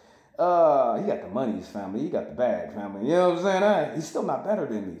dollar. He got the money's family. He got the bag, family. You know what I'm saying? He's still not better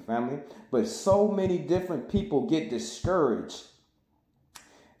than me, family. But so many different people get discouraged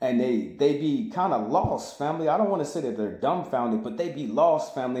and they be kind of lost, family. I don't want to say that they're dumbfounded, but they be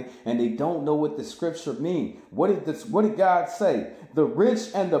lost, family, and they don't know what the scripture mean. What did God say? The rich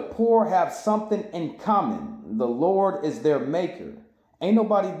and the poor have something in common. The Lord is their maker. Ain't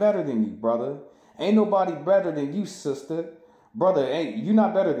nobody better than you, brother. Ain't nobody better than you, sister. Brother, you're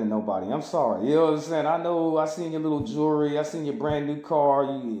not better than nobody. I'm sorry. You know what I'm saying? I know I seen your little jewelry. I seen your brand new car.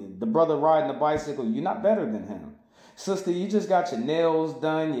 The brother riding the bicycle. You're not better than him. Sister, you just got your nails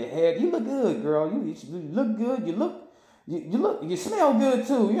done, your hair. You look good, girl. You look good. You smell good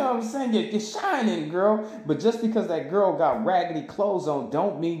too. You know what I'm saying? You're shining, girl. But just because that girl got raggedy clothes on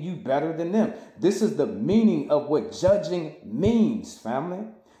don't mean you better than them. This is the meaning of what judging means, family.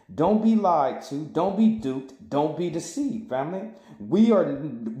 Don't be lied to. Don't be duped. Don't be deceived, family. We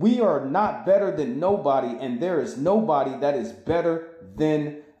are not better than nobody, and there is nobody that is better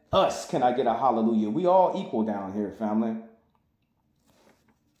than us. Can I get a hallelujah? We all equal down here, family.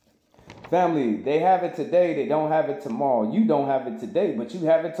 Family, they have it today. They don't have it tomorrow. You don't have it today, but you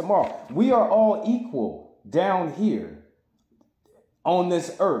have it tomorrow. We are all equal down here. on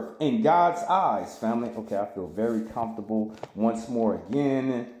this earth in God's eyes, family. Okay, I feel very comfortable once more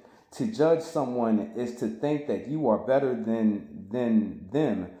again. To judge someone is to think that you are better than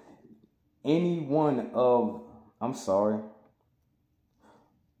them.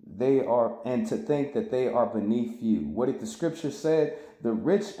 And to think that they are beneath you. What did the scripture say? The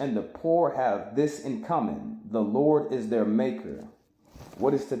rich and the poor have this in common. The Lord is their maker.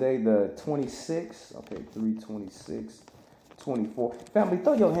 What is today? The 26th? Okay, 3/26. 24. Family,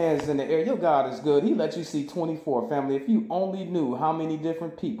 throw your hands in the air. Your God is good. He let you see 24, family. If you only knew how many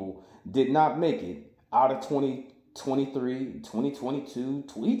different people did not make it out of 2023, 2022.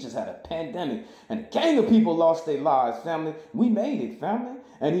 We just had a pandemic and a gang of people lost their lives, family. We made it, family,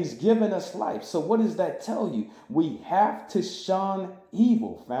 and he's given us life. So what does that tell you? We have to shun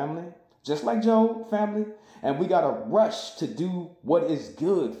evil, family, just like Job, family. And we got to rush to do what is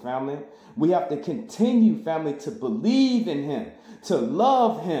good, family. We have to continue, family, to believe in him, to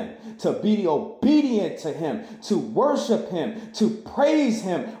love him, to be obedient to him, to worship him, to praise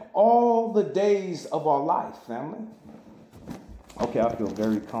him all the days of our life, family. Okay, I feel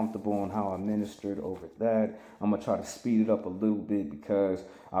very comfortable on how I ministered over that. I'm going to try to speed it up a little bit because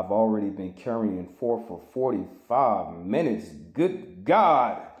I've already been carrying forth for 45 minutes. Good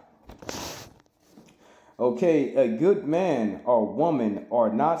God. Okay, a good man or woman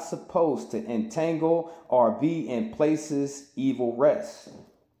are not supposed to entangle or be in places evil rests.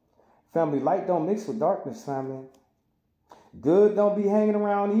 Family, light don't mix with darkness, family. Good don't be hanging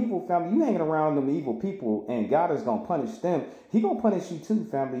around evil, family. You hanging around them evil people and God is going to punish them. He going to punish you too,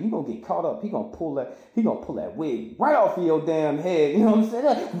 family. You going to get caught up. He going to pull that wig right off of your damn head. You know what I'm saying?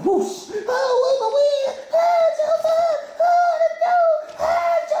 Like, whoosh. Oh, where's my wig? Oh, Joseph.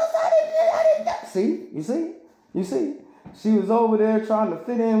 See, you see, she was over there trying to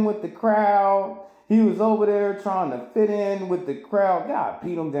fit in with the crowd. He was over there trying to fit in with the crowd. God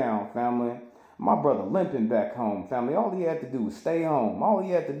beat him down, family. My brother limping back home, family. All he had to do was stay home. All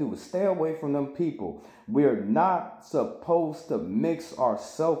he had to do was stay away from them people. We're not supposed to mix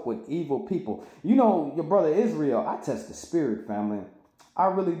ourselves with evil people. You know, your brother Israel, I test the spirit, family. I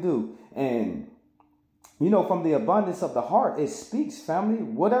really do. And you know, from the abundance of the heart, it speaks, family.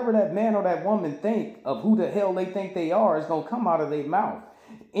 Whatever that man or that woman think of who the hell they think they are is going to come out of their mouth.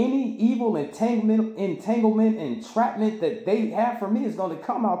 Any evil entanglement, entrapment that they have for me is going to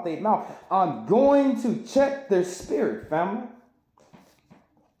come out their mouth. I'm going to check their spirit, family.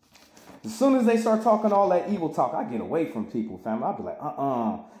 As soon as they start talking all that evil talk, I get away from people, family. I'll be like,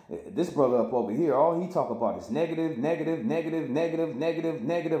 this brother up over here, all he talk about is negative. I'm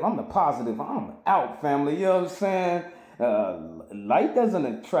the positive. I'm out, family. You know what I'm saying? Light doesn't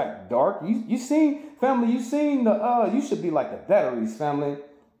attract dark. You seen, family, you should be like the batteries, family.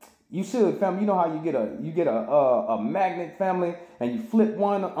 You should, family. You know how you get a magnet, family, and you flip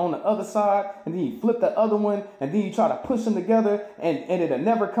one on the other side, and then you flip the other one, and then you try to push them together, and it'll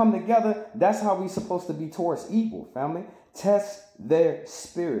never come together. That's how we supposed to be towards evil, family. Test their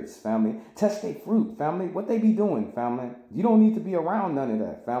spirits, family. Test their fruit, family. What they be doing, family. You don't need to be around none of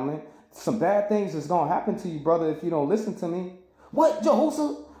that, family. Some bad things is going to happen to you, brother, if you don't listen to me. What,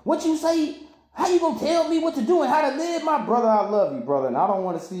 Jehoshaphat? What you say? How you going to tell me what to do and how to live? My brother, I love you, brother, and I don't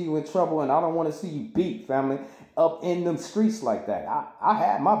want to see you in trouble, and I don't want to see you beat, family, up in them streets like that. I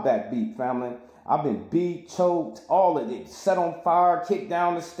had my back beat, family. I've been beat, choked, all of it, set on fire, kicked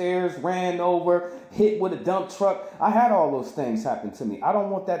down the stairs, ran over, hit with a dump truck. I had all those things happen to me. I don't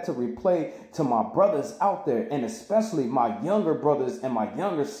want that to replay to my brothers out there, and especially my younger brothers and my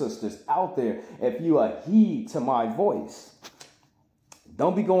younger sisters out there, if you heed to my voice.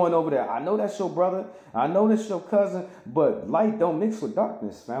 Don't be going over there. I know that's your brother. I know that's your cousin, but light don't mix with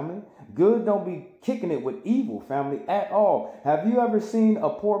darkness, family. Good don't be kicking it with evil, family, at all. Have you ever seen a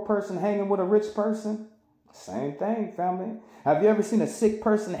poor person hanging with a rich person? Same thing, family. Have you ever seen a sick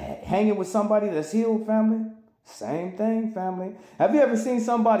person hanging with somebody that's healed, family? Same thing, family. Have you ever seen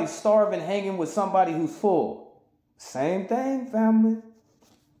somebody starving hanging with somebody who's full? Same thing, family.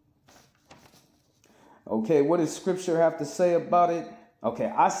 Okay, what does scripture have to say about it?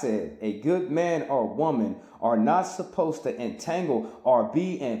 Okay, I said a good man or woman are not supposed to entangle or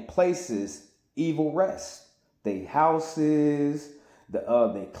be in places evil rest. They houses,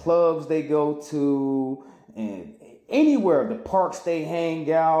 the clubs they go to, and anywhere, the parks they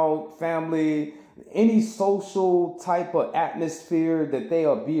hang out, family, any social type of atmosphere that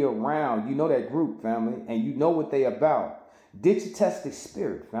they'll be around. You know that group, family, and you know what they about. Did you test their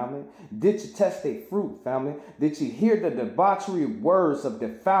spirit, family? Did you test their fruit, family? Did you hear the debauchery words of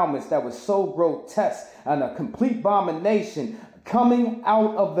defilements that was so grotesque and a complete abomination coming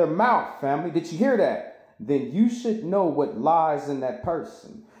out of their mouth, family? Did you hear that? then you should know what lies in that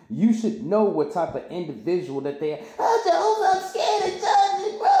person. You should know what type of individual that they are. Oh, Jehovah, I'm scared of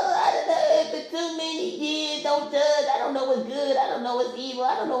judging, brother. I don't know if it's too many years. Don't judge. I don't know what's good. I don't know what's evil.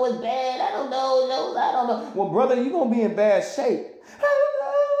 I don't know what's bad. I don't know, Jehovah. I don't know. Well, brother, you're going to be in bad shape. I don't know.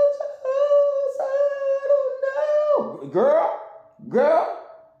 Girl,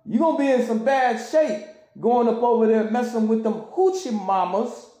 you're going to be in some bad shape going up over there messing with them hoochie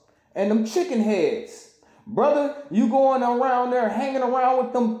mamas and them chicken heads. Brother, you going around there hanging around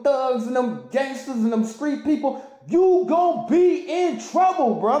with them thugs and them gangsters and them street people, you gonna be in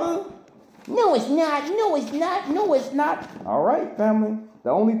trouble, brother. No, it's not. No, it's not. No, it's not. All right, family.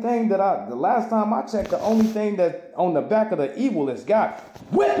 The last time I checked, the only thing that on the back of the evil is God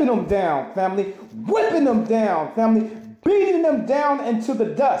whipping them down, family. Whipping them down, family. Beating them down into the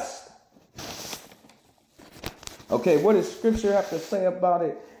dust. Okay, what does scripture have to say about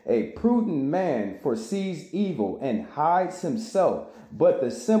it? A prudent man foresees evil and hides himself, but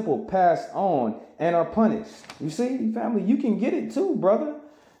the simple pass on and are punished. You see, family, you can get it too, brother.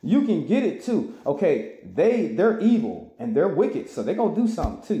 You can get it too. Okay, they're evil and they're wicked, so they're going to do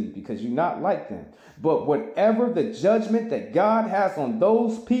something to you because you're not like them. But whatever the judgment that God has on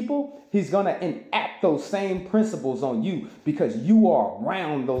those people, he's going to enact those same principles on you because you are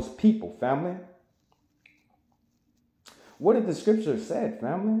around those people, family. What did the scripture say,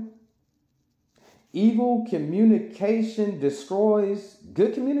 family? Evil communication destroys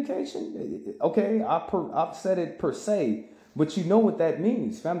good communication. Okay, I've said it per se, but you know what that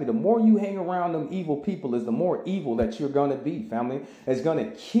means, family. The more you hang around them evil people is the more evil that you're going to be, family. It's going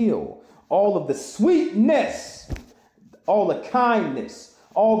to kill all of the sweetness, all the kindness,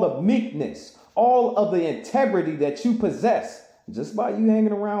 all the meekness, all of the integrity that you possess just by you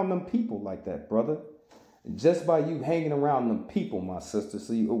hanging around them people like that, brother. Just by you hanging around them people, my sister.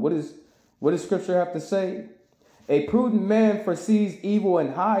 So what does scripture have to say? A prudent man foresees evil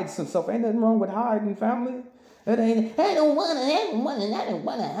and hides himself. Ain't nothing wrong with hiding, family. I don't want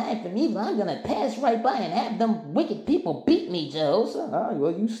to hide from evil. I'm going to pass right by and have them wicked people beat me, Jehovah.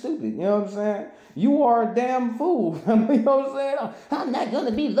 Well, you stupid. You know what I'm saying? You are a damn fool. You know what I'm saying? I'm not going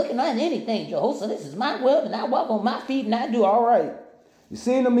to be looking at anything, Jehovah. This is my world, and I walk on my feet, and I do all right. You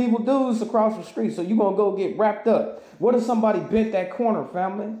seen them evil dudes across the street, so you're going to go get wrapped up. What if somebody bent that corner,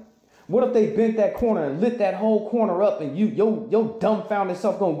 family? What if they bent that corner and lit that whole corner up and your dumbfounded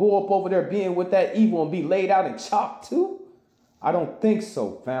self going to go up over there being with that evil and be laid out and chopped too? I don't think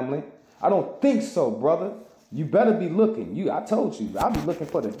so, family. I don't think so, brother. You better be looking. I told you, I'll be looking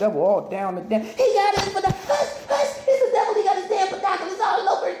for the devil all down the damn. He got his, but it's the devil. He got his damn binoculars all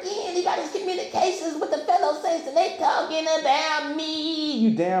over again. He got his communications with the fellow saints and they talking about me.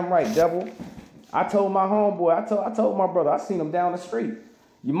 You damn right, devil. I told my homeboy, I told my brother, I seen him down the street.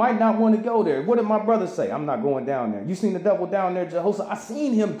 You might not want to go there. What did my brother say? I'm not going down there. You seen the devil down there, Jehoshaphat? I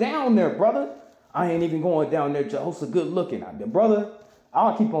seen him down there, brother. I ain't even going down there, Jehoshaphat, good looking. Brother,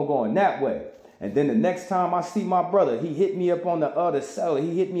 I'll keep on going that way. And then the next time I see my brother, he hit me up on the other side.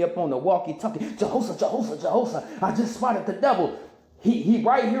 He hit me up on the walkie-talkie. Jehoshaphat, I just spotted the devil. He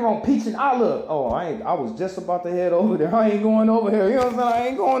right here on Peach and Olive. Oh, I was just about to head over there. I ain't going over here. You know what I'm saying? I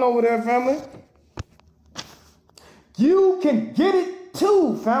ain't going over there, family. You can get it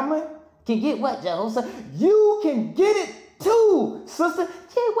too, family. Can get what, Jehoshaphat? You can get it too, sister.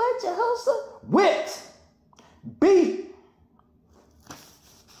 Get what, Jehoshaphat? Whipped. Beat.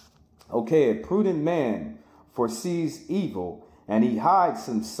 Okay, a prudent man foresees evil and he hides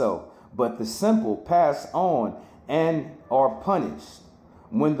himself, but the simple pass on and are punished.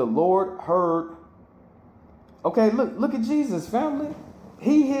 When the Lord heard, okay, look at Jesus, family.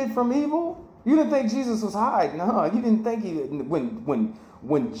 He hid from evil. You didn't think Jesus was hiding, huh? You didn't think when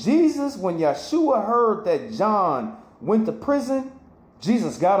Yeshua heard that John went to prison,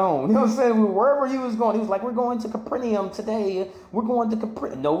 Jesus got on. You know what I'm saying? Wherever he was going, he was like, we're going to Capernaum today. We're going to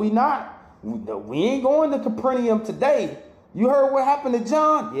Capernaum. No, we not. We ain't going to Capernaum today. You heard what happened to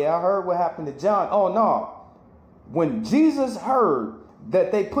John? Yeah, I heard what happened to John. Oh, no. When Jesus heard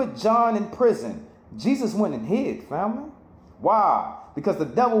that they put John in prison, Jesus went and hid, family. Why? Because the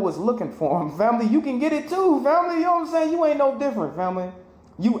devil was looking for him, family. You can get it too, family. You know what I'm saying? You ain't no different, family.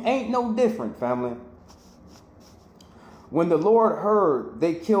 You ain't no different, family. When the Lord heard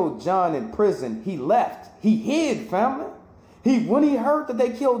they killed John in prison, he left. He hid, family. When he heard that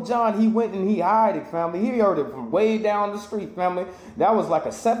they killed John, he went and he hid, family. He heard it from way down the street, family. That was like a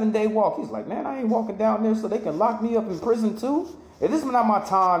 7-day walk. He's like, man, I ain't walking down there so they can lock me up in prison too. This is not my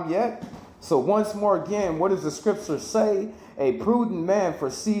time yet. So once more again, what does the scripture say? A prudent man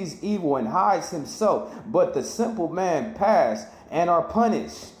foresees evil and hides himself, but the simple man pass and are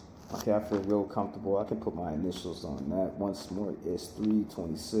punished. Okay, I feel real comfortable. I can put my initials on that. Once more, it's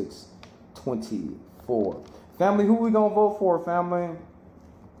 3/26/24. Family, who we gonna vote for, family?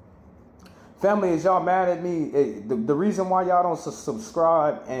 Family, is y'all mad at me? The reason why y'all don't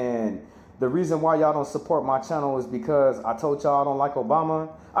subscribe and the reason why y'all don't support my channel is because I told y'all I don't like Obama.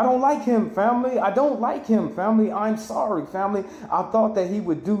 I don't like him, family. I don't like him, family. I'm sorry, family. I thought that he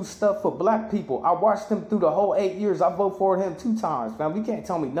would do stuff for black people. I watched him through the whole 8 years. I voted for him 2 times, family. You can't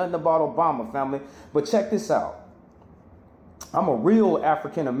tell me nothing about Obama, family. But check this out. I'm a real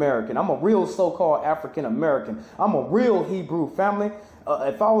African American. I'm a real so-called African American. I'm a real Hebrew, family.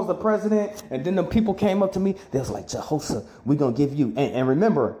 If I was the president and then the people came up to me, they was like, Jehoshaphat, we're going to give you. And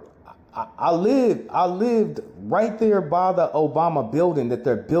remember, I lived right there by the Obama building that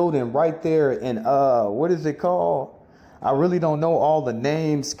they're building right there in, what is it called? I really don't know all the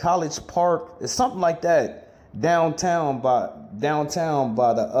names. College Park. It's something like that. Downtown by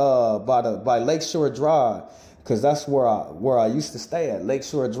Lakeshore Drive. Cause that's where I used to stay at,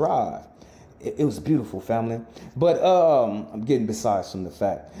 Lakeshore Drive. It was beautiful, family. But I'm getting besides from the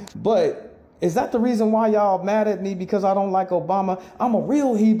fact. But is that the reason why y'all mad at me because I don't like Obama? I'm a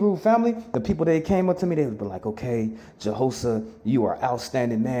real Hebrew, family. The people that came up to me, they would be like, okay, Jehoshaphat, you are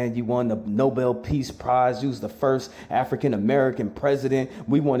outstanding, man. You won the Nobel Peace Prize. You was the first African-American president.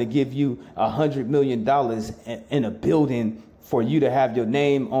 We want to give you $100 million in a building for you to have your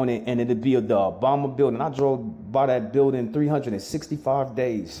name on it, and it'd be the Obama building. I drove by that building 365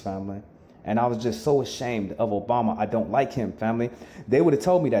 days, family. And I was just so ashamed of Obama. I don't like him, family. They would have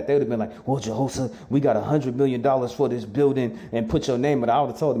told me that. They would have been like, well, Jehoshaphat, we got $100 million for this building and put your name. But I would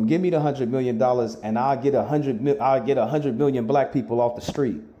have told them, give me the $100 million and I'll get 100 million black people off the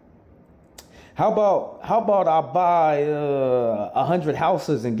street. How about I buy 100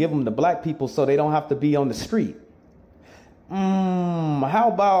 houses and give them to black people so they don't have to be on the street?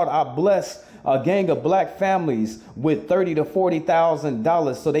 How about I bless a gang of black families with $30,000 to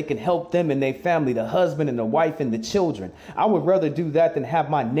 $40,000 so they can help them and their family, the husband and the wife and the children? I would rather do that than have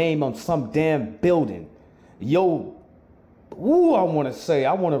my name on some damn building. I want a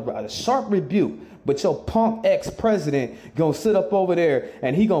sharp rebuke. But your punk ex-president gonna sit up over there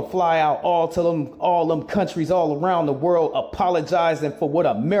and he gonna fly out all them countries all around the world apologizing for what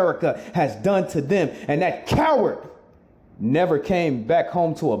America has done to them. And that coward never came back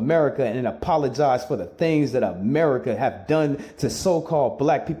home to America and apologized for the things that America have done to so-called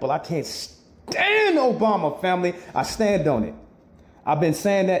black people. I can't stand Obama, family. I stand on it. I've been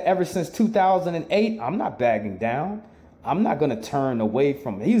saying that ever since 2008. I'm not backing down. I'm not going to turn away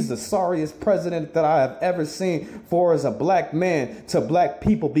from him. He's the sorriest president that I have ever seen for as a black man to black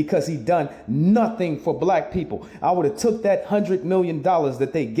people because he done nothing for black people. I would have took that $100 million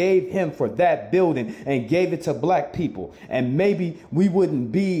that they gave him for that building and gave it to black people. And maybe we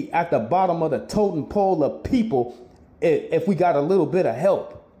wouldn't be at the bottom of the totem pole of people if we got a little bit of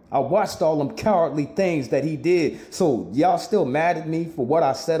help. I watched all them cowardly things that he did. So y'all still mad at me for what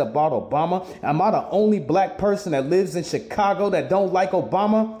I said about Obama? Am I the only black person that lives in Chicago that don't like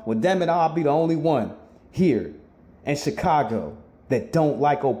Obama? Well, damn it, I'll be the only one here in Chicago that don't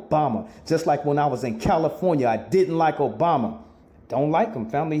like Obama. Just like when I was in California, I didn't like Obama. Don't like him,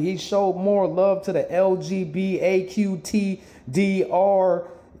 family. He showed more love to the LGBTQTDR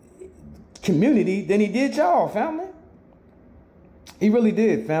community than he did y'all, family. He really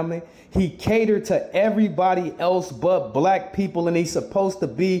did, family. He catered to everybody else but black people, and he's supposed to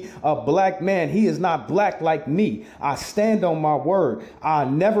be a black man. He is not black like me. I stand on my word. I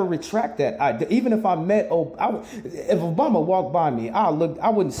never retract that. Even if I met, if Obama walked by me, I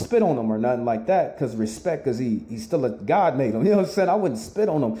wouldn't spit on him or nothing like that because respect, because he's still a God made him. You know what I'm saying? I wouldn't spit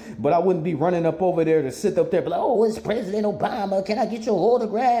on him, but I wouldn't be running up over there to sit up there, be like, oh, it's President Obama. Can I get your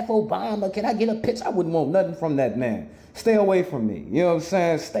autograph, Obama? Can I get a picture? I wouldn't want nothing from that man. Stay away from me. You know what I'm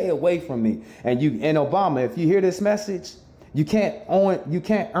saying? Stay away from me. And Obama, if you hear this message, you can't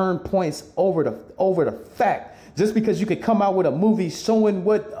earn points over the fact. Just because you could come out with a movie showing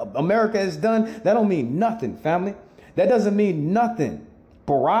what America has done, that don't mean nothing, family. That doesn't mean nothing,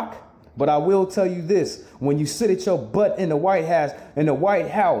 Barack. But I will tell you this: when you sit at your butt in the White House,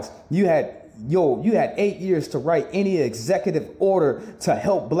 you had 8 years to write any executive order to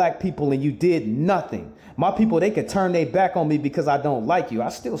help black people, and you did nothing. My people, they could turn their back on me because I don't like you. I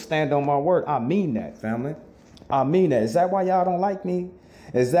still stand on my word. I mean that, family. I mean that. Is that why y'all don't like me?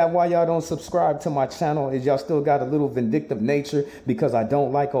 Is that why y'all don't subscribe to my channel? Is y'all still got a little vindictive nature because I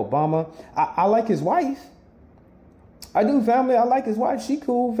don't like Obama? I like his wife. I do, family. I like his wife. She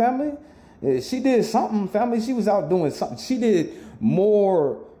cool, family. She did something, family. She was out doing something. She did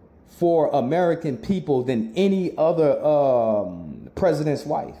more for American people than any other president's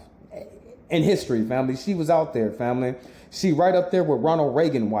wife. in history, family. She was out there, family. She right up there with Ronald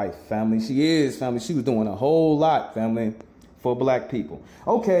Reagan wife, family. She is, family. She was doing a whole lot, family, for black people.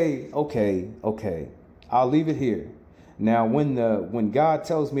 Okay. I'll leave it here. Now, when God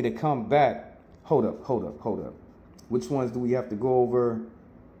tells me to come back, hold up. Which ones do we have to go over?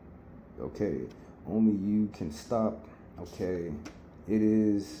 Okay. Only you can stop. Okay. It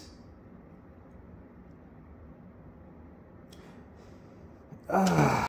is...